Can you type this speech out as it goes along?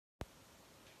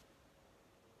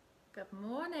Good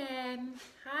morning.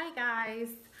 Hi guys.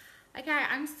 Okay,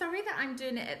 I'm sorry that I'm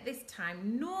doing it at this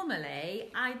time.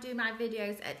 Normally, I do my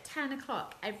videos at 10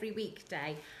 o'clock every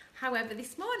weekday. However,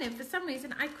 this morning, for some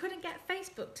reason, I couldn't get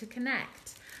Facebook to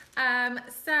connect.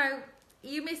 So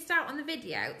you missed out on the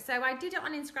video. So I did it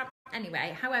on Instagram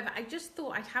anyway. However, I just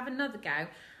thought I'd have another go.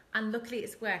 And luckily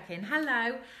it's working.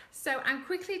 Hello. So I'm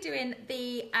quickly doing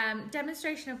the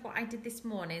demonstration of what I did this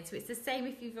morning. So it's the same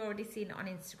if you've already seen it on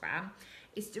Instagram.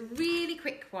 It's a really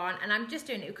quick one, and I'm just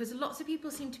doing it because lots of people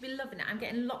seem to be loving it. I'm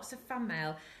getting lots of fan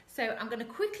mail. So I'm going to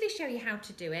quickly show you how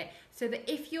to do it so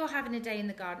that if you're having a day in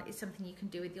the garden, it's something you can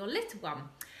do with your little one.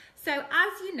 So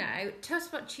as you know, Tuff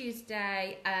Spot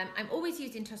Tuesday, I'm always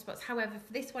using Tuff Spots. However,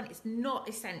 for this one, it's not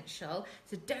essential.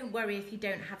 So don't worry if you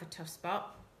don't have a Tuff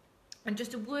Spot. And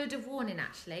just a word of warning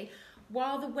actually,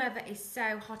 while the weather is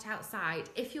so hot outside,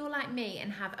 if you're like me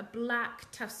and have a black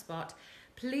Tuff Spot,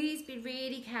 please be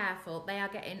really careful. They are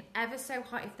getting ever so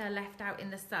hot if they're left out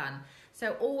in the sun.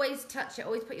 So always touch it,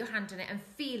 always put your hand on it and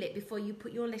feel it before you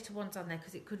put your little ones on there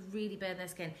because it could really burn their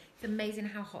skin. It's amazing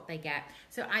how hot they get.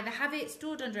 So either have it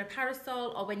stored under a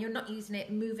parasol or when you're not using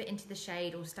it, move it into the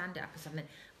shade or stand it up or something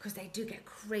because they do get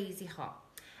crazy hot.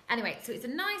 Anyway, so it's a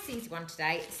nice easy one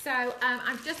today. So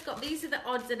I've just got, these are the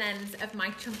odds and ends of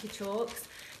my chunky chalks.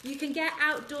 You can get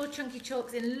outdoor chunky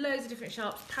chalks in loads of different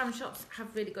shops. Pound shops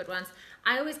have really good ones.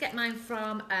 I always get mine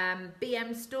from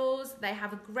BM stores. They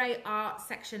have a great art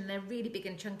section. They're really big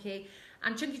and chunky.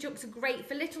 And chunky chalks are great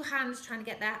for little hands trying to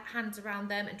get their hands around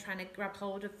them and trying to grab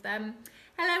hold of them.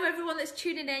 Hello everyone that's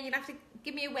tuning in. You'll have to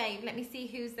give me a wave. Let me see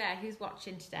who's there, who's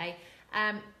watching today.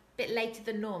 Bit later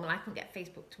than normal. I couldn't get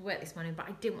Facebook to work this morning, but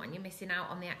I didn't want you missing out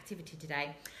on the activity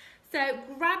today. So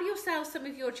grab yourself some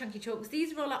of your chunky chalks.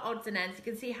 These are all our odds and ends. You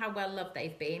can see how well loved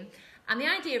they've been. And the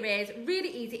idea is, really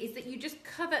easy, is that you just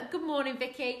cover, good morning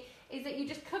Vicky, is that you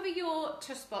just cover your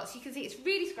Tuff Spots. You can see it's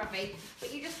really scruffy,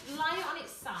 but you just lie it on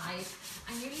its side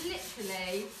and you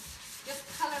literally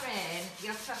just colour in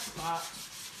your Tuff Spot.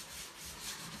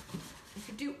 You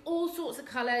could do all sorts of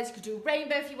colours. You could do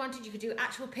rainbow if you wanted. You could do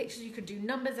actual pictures. You could do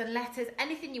numbers and letters,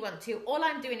 anything you want to. All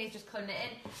I'm doing is just colouring it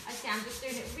in. I say I'm just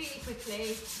doing it really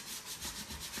quickly.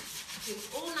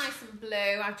 It's all nice and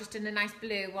blue. I've just done a nice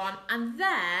blue one. And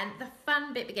then the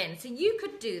fun bit begins. So you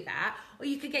could do that, or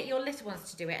you could get your little ones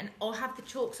to do it, or have the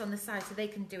chalks on the side so they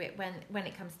can do it when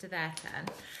it comes to their turn.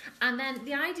 And then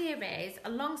the idea is,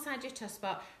 alongside your Tuff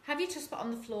Spot, have your Tuff Spot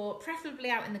on the floor,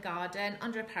 preferably out in the garden,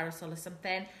 under a parasol or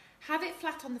something. Have it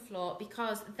flat on the floor,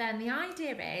 because then the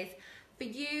idea is for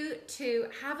you to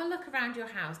have a look around your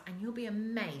house and you'll be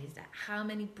amazed at how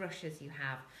many brushes you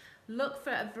have. Look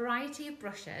for a variety of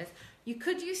brushes. You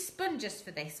could use sponges for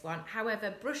this one.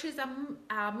 However, brushes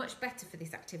are much better for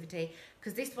this activity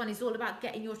because this one is all about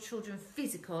getting your children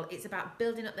physical. It's about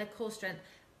building up their core strength,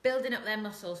 building up their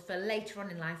muscles for later on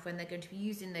in life when they're going to be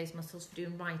using those muscles for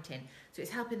doing writing. So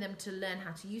it's helping them to learn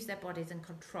how to use their bodies and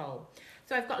control.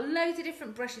 So I've got loads of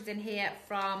different brushes in here,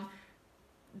 from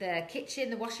the kitchen,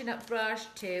 the washing up brush,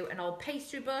 to an old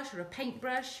pastry brush or a paint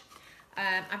brush.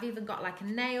 I've even got like a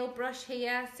nail brush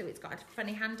here, so it's got a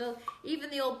funny handle. Even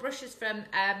the old brushes from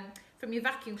your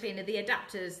vacuum cleaner, the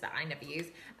adapters that I never use.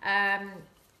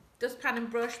 Dustpan and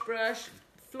brush,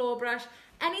 floor brush,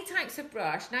 any types of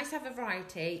brush. Nice to have a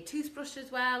variety. Toothbrush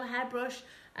as well, hairbrush,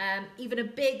 even a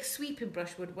big sweeping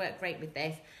brush would work great with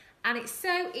this. And it's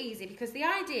so easy because the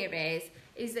idea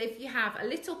is that if you have a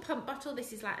little pump bottle,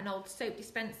 this is like an old soap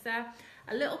dispenser,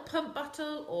 a little pump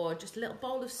bottle or just a little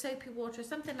bowl of soapy water or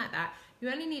something like that, you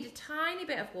only need a tiny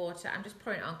bit of water. I'm just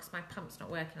pouring it on because my pump's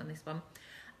not working on this one.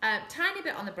 Tiny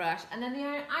bit on the brush, and then the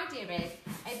idea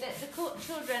is that the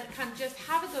children can just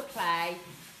have a good play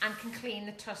and can clean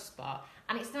the Tuff Spot.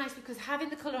 And it's nice because having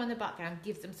the colour on the background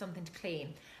gives them something to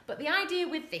clean. But the idea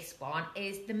with this one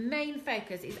is the main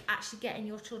focus is actually getting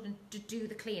your children to do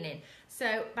the cleaning.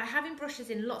 So by having brushes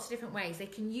in lots of different ways, they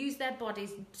can use their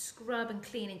bodies, scrub and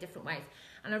clean in different ways.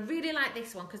 And I really like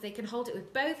this one because they can hold it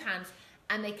with both hands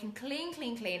and they can clean,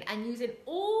 and using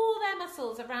all their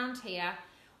muscles around here.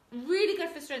 Really good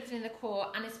for strengthening the core,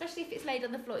 and especially if it's laid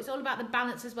on the floor. It's all about the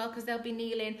balance as well because they'll be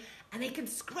kneeling and they can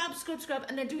scrub,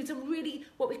 and they're doing some really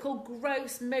what we call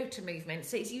gross motor movements.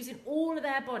 So it's using all of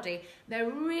their body. They're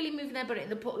really moving their body and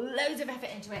they put loads of effort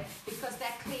into it because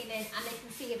they're cleaning and they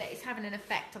can see that it's having an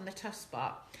effect on the Tuff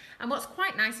Spot. And what's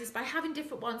quite nice is by having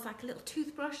different ones, like a little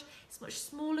toothbrush, it's much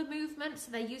smaller movement, so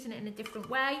they're using it in a different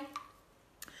way.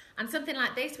 And something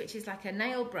like this, which is like a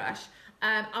nail brush,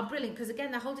 are brilliant because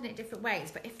again they're holding it different ways.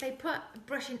 But if they put a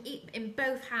brush in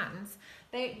both hands,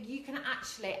 you can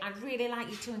actually, I'd really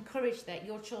like you to encourage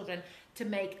your children to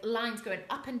make lines going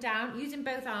up and down, using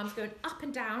both arms, going up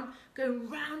and down, going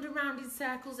round and round in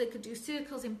circles. They could do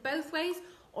circles in both ways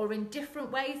or in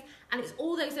different ways, and it's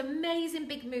all those amazing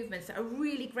big movements that are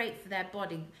really great for their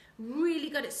body, really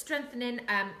good at strengthening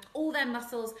all their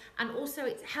muscles, and also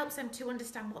it helps them to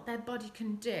understand what their body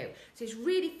can do. So it's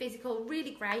really physical,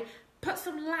 really great. Put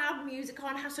some loud music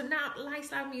on, have some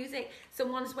nice loud music,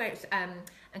 some ones where it's,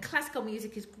 and classical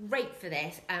music is great for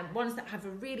this, ones that have a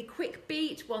really quick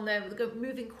beat, one that are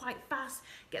moving quite fast,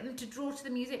 get them to draw to the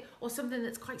music, or something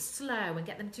that's quite slow and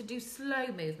get them to do slow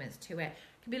movements to it.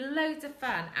 It can be loads of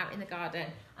fun out in the garden,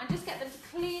 and just get them to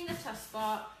clean the tuff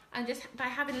spot, and just by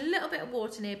having a little bit of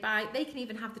water nearby. They can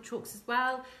even have the chalks as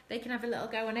well, they can have a little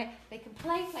go on it, they can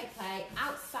play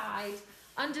outside,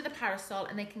 under the parasol,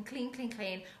 and they can clean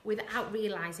without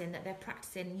realising that they're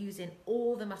practicing using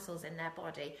all the muscles in their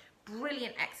body.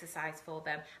 Brilliant exercise for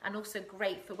them, and also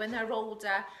great for when they're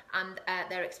older and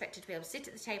they're expected to be able to sit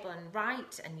at the table and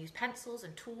write and use pencils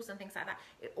and tools and things like that.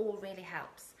 It all really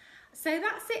helps. So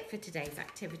that's it for today's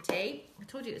activity. I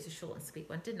told you it was a short and sweet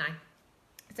one, didn't I?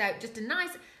 So just a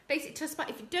nice basic tuff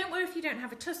spot. Don't worry if you don't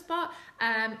have a tuff spot.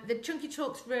 The chunky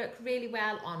chalks work really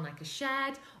well on like a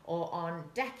shed or on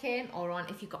decking, or on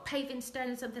if you've got paving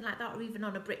stone, something like that, or even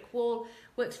on a brick wall.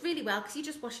 Works really well because you're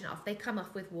just washing it off. They come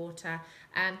off with water.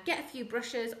 Get a few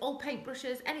brushes, old paint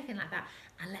brushes, anything like that,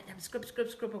 and let them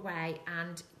scrub away.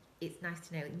 And it's nice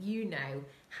to know that you know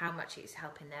how much it's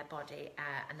helping their body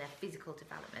and their physical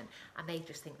development, and they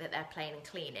just think that they're playing and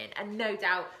cleaning, and no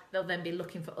doubt they'll then be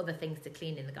looking for other things to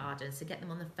clean in the garden, so get them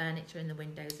on the furniture and the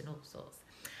windows and all sorts.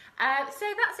 So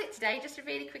that's it today, just a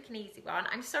really quick and easy one.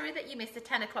 I'm sorry that you missed the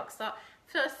 10 o'clock slot.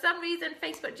 For some reason,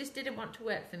 Facebook just didn't want to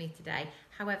work for me today.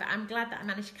 However, I'm glad that I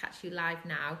managed to catch you live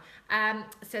now.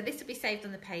 So this will be saved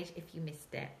on the page if you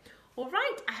missed it. All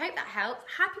right, I hope that helped.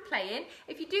 Happy playing.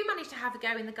 If you do manage to have a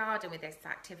go in the garden with this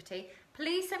activity,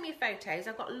 please send me photos.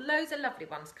 I've got loads of lovely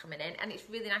ones coming in, and it's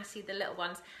really nice to see the little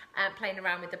ones playing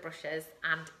around with the brushes,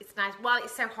 and it's nice while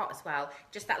it's so hot as well.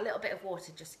 Just that little bit of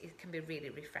water, it can be really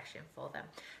refreshing for them.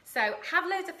 So have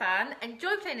loads of fun,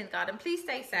 enjoy playing in the garden, please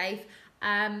stay safe,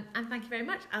 and thank you very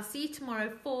much. I'll see you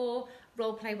tomorrow for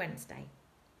Role Play Wednesday.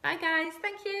 Bye guys,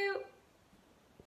 thank you.